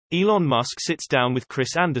Elon Musk sits down with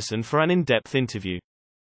Chris Anderson for an in-depth interview.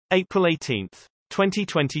 April 18,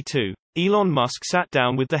 2022. Elon Musk sat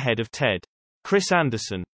down with the head of TED, Chris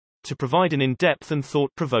Anderson, to provide an in-depth and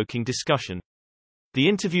thought-provoking discussion. The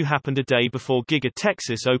interview happened a day before Giga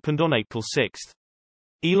Texas opened on April 6.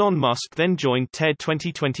 Elon Musk then joined TED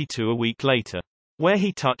 2022 a week later, where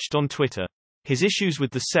he touched on Twitter, his issues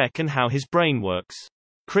with the SEC and how his brain works.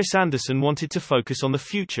 Chris Anderson wanted to focus on the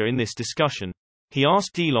future in this discussion. He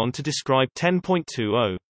asked Elon to describe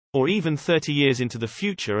 10.20, or even 30 years into the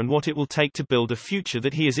future, and what it will take to build a future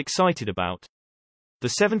that he is excited about.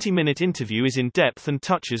 The 70-minute interview is in-depth and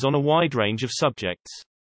touches on a wide range of subjects.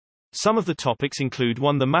 Some of the topics include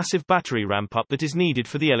 1. The massive battery ramp-up that is needed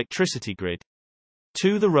for the electricity grid.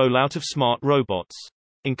 2. The rollout of smart robots,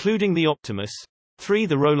 including the Optimus. 3.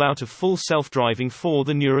 The rollout of full self-driving. 4.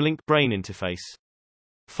 The Neuralink brain interface.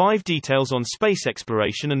 5. Details on space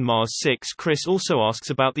exploration and Mars. 6. Chris also asks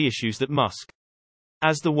about the issues that Musk,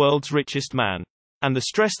 as the world's richest man, and the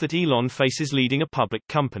stress that Elon faces leading a public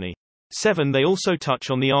company. 7. They also touch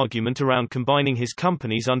on the argument around combining his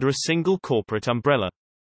companies under a single corporate umbrella.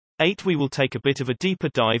 8. We will take a bit of a deeper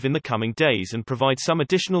dive in the coming days and provide some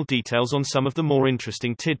additional details on some of the more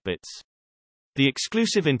interesting tidbits. The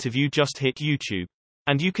exclusive interview just hit YouTube,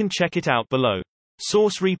 and you can check it out below.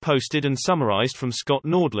 Source reposted and summarized from Scott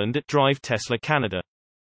Nordlund at Drive Tesla Canada.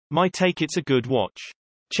 My take: it's a good watch.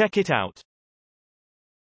 Check it out.